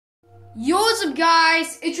Yo, what's up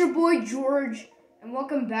guys, it's your boy George, and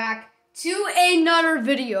welcome back to another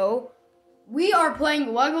video. We are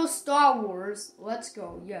playing Lego Star Wars, let's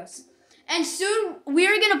go, yes. And soon, we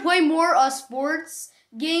are going to play more sports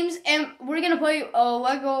games, and we're going to play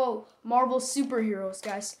Lego Marvel Superheroes,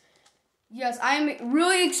 guys. Yes, I am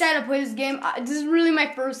really excited to play this game. This is really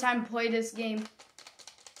my first time to play this game.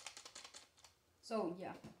 So,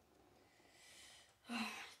 yeah.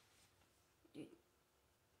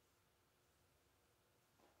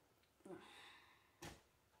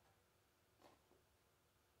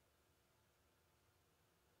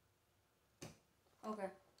 Okay.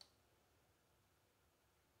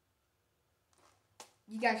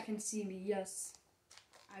 You guys can see me, yes.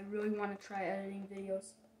 I really want to try editing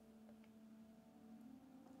videos.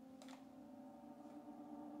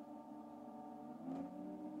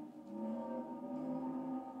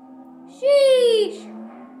 Sheesh!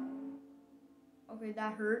 Okay,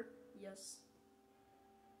 that hurt. Yes.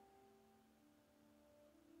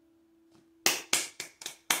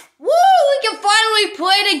 Woo! We can finally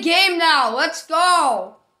play the game now. Let's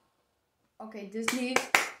go. Okay, Disney.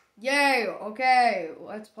 Yay. Okay,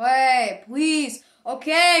 let's play. Please.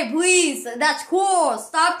 Okay, please. That's cool.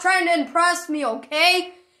 Stop trying to impress me,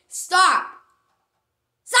 okay? Stop.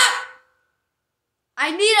 Stop!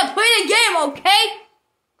 I need to play the game, okay?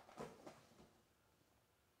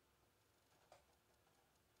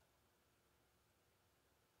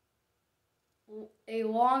 A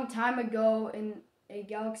long time ago in a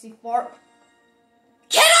galaxy far...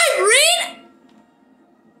 Can I read?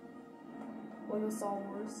 Lego Star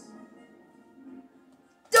Wars.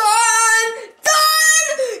 Done!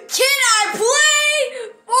 Can I play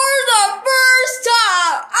for the first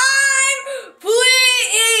time? Please!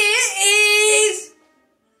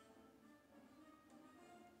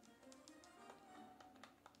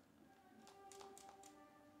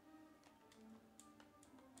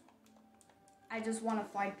 I just want to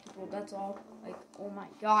fight people, that's all. Like, oh my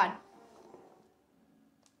god.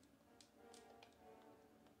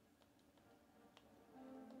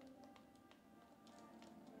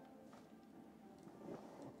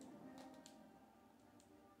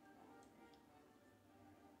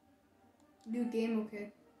 New game,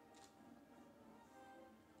 okay.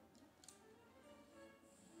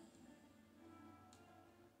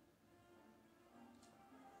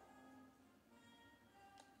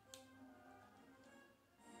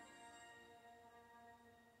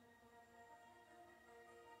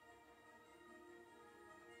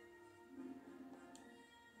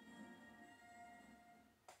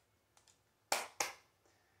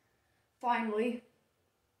 Finally.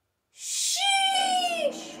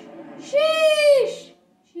 Sheesh! Sheesh!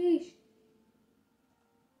 Sheesh.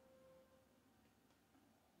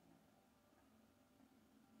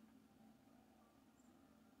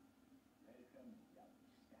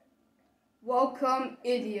 Welcome,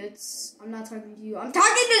 idiots. I'm not talking to you. I'm talking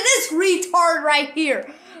to this retard right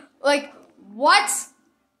here. Like, what?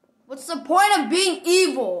 What's the point of being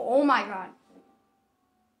evil? Oh my god.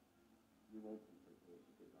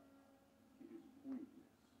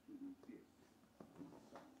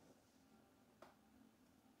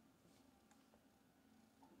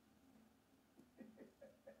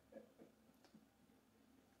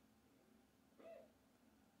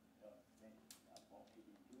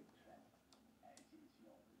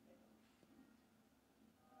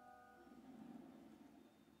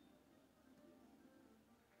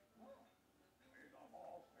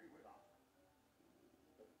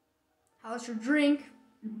 How's your drink?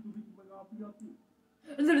 What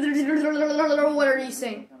are you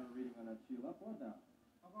saying?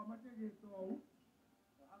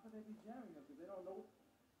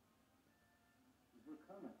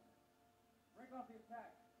 Break off the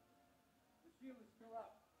attack. The shield is still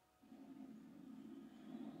up.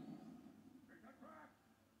 Take that back.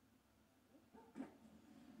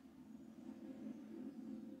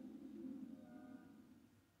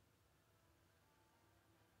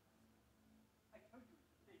 I told you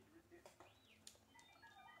it's dangerous here.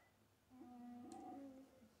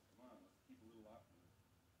 Come on, let's keep a little optimism.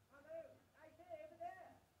 Hello, I say over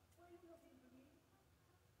there. Were you looking for me?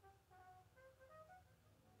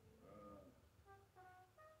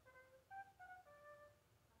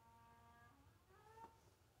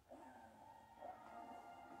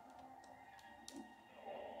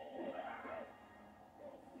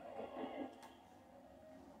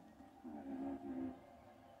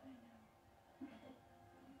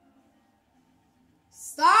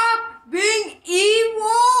 Stop being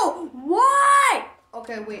evil! Why?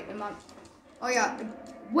 Okay, wait, am I... Oh yeah,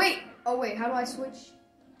 wait. Oh wait, how do I switch?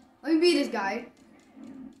 Let me be this guy.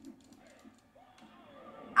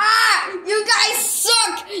 Ah! guys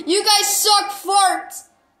suck! You guys suck farts!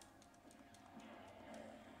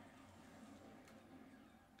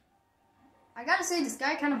 I gotta say, this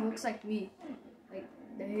guy kind of looks like me. Like,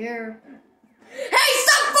 the hair. Hey,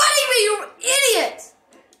 stop fighting me, you idiot!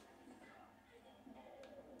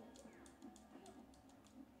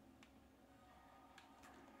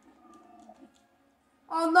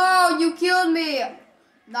 Oh no, you killed me!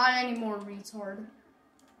 Not anymore, retard.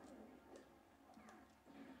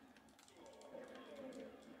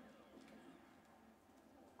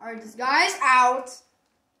 Alright, this guy's out.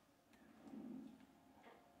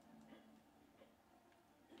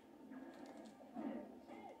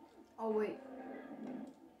 Oh, wait.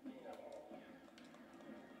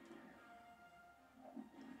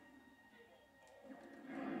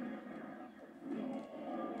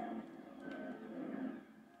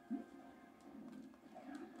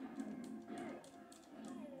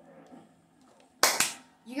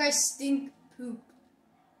 You guys stink poop.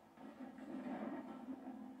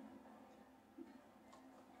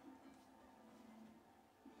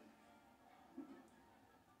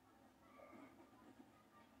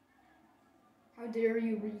 How dare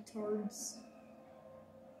you, retards?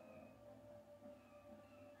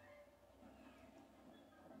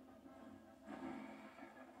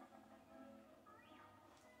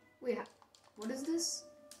 Wait, what is this?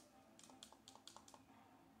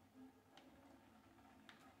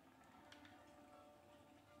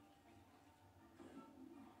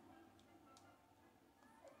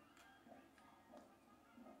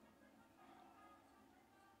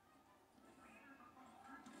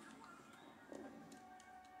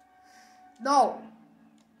 No.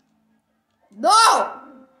 No!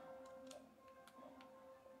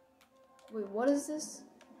 Wait, what is this?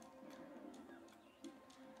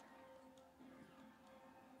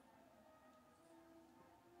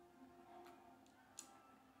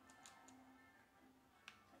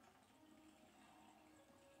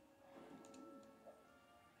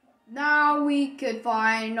 Now we could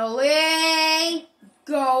finally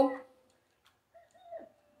go.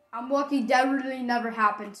 I'm lucky that really never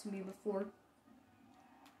happened to me before.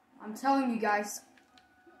 I'm telling you guys,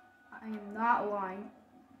 I am not lying.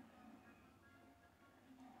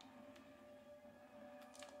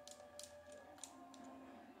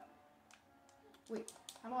 Wait,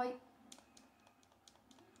 how do I...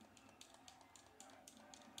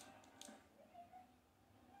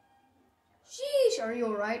 Sheesh, are you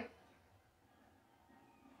alright?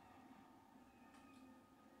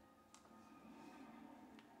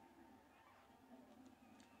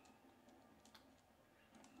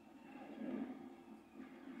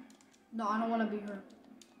 No, I don't want to be her.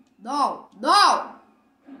 No, no!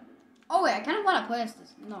 Oh wait, I kind of want to play as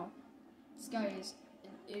this. No, this guy is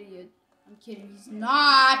an idiot. I'm kidding, he's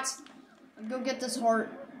not! I'll go get this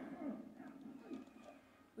heart.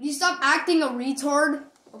 Will you stop acting a retard?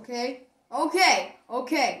 Okay? Okay,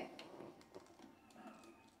 okay.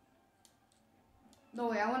 No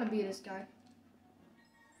way, I want to be this guy.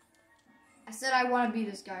 I said I want to be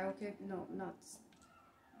this guy, okay? No, nuts.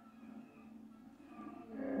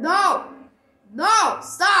 No! No!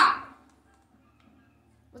 Stop!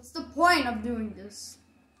 What's the point of doing this?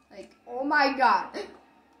 Like, oh my god.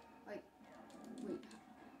 Like, wait.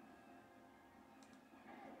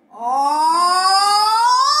 Oh!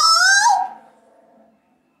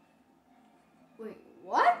 Wait,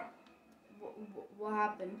 what? What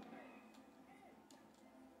happened?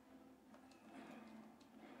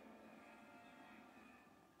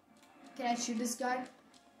 Can I shoot this guy?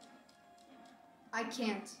 I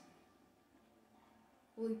can't.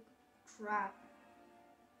 Holy crap.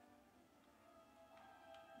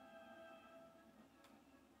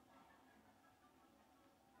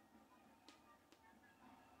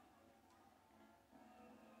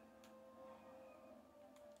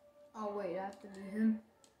 Oh wait, I have to be him.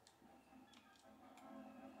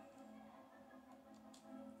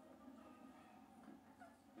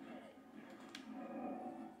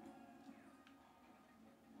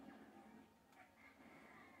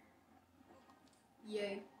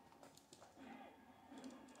 Yay.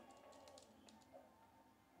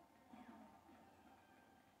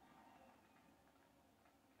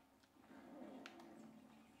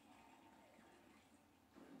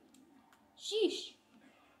 Sheesh.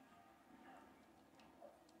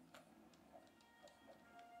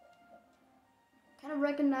 Kind of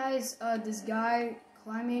recognize this guy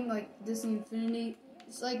climbing, like Disney Infinity.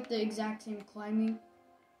 It's like the exact same climbing.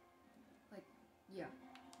 Like, yeah.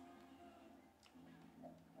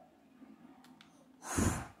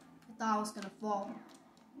 I thought I was gonna fall.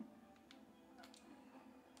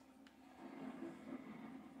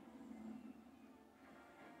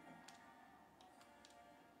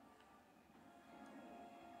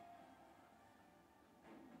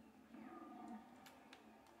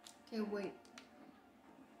 Okay, wait.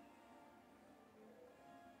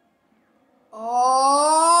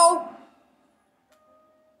 Oh!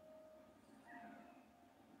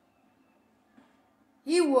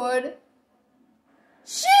 He would.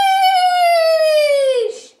 Sheesh!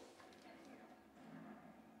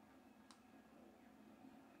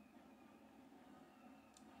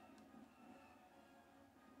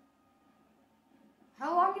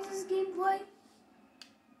 How long is this gameplay?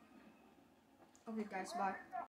 Okay, guys, bye.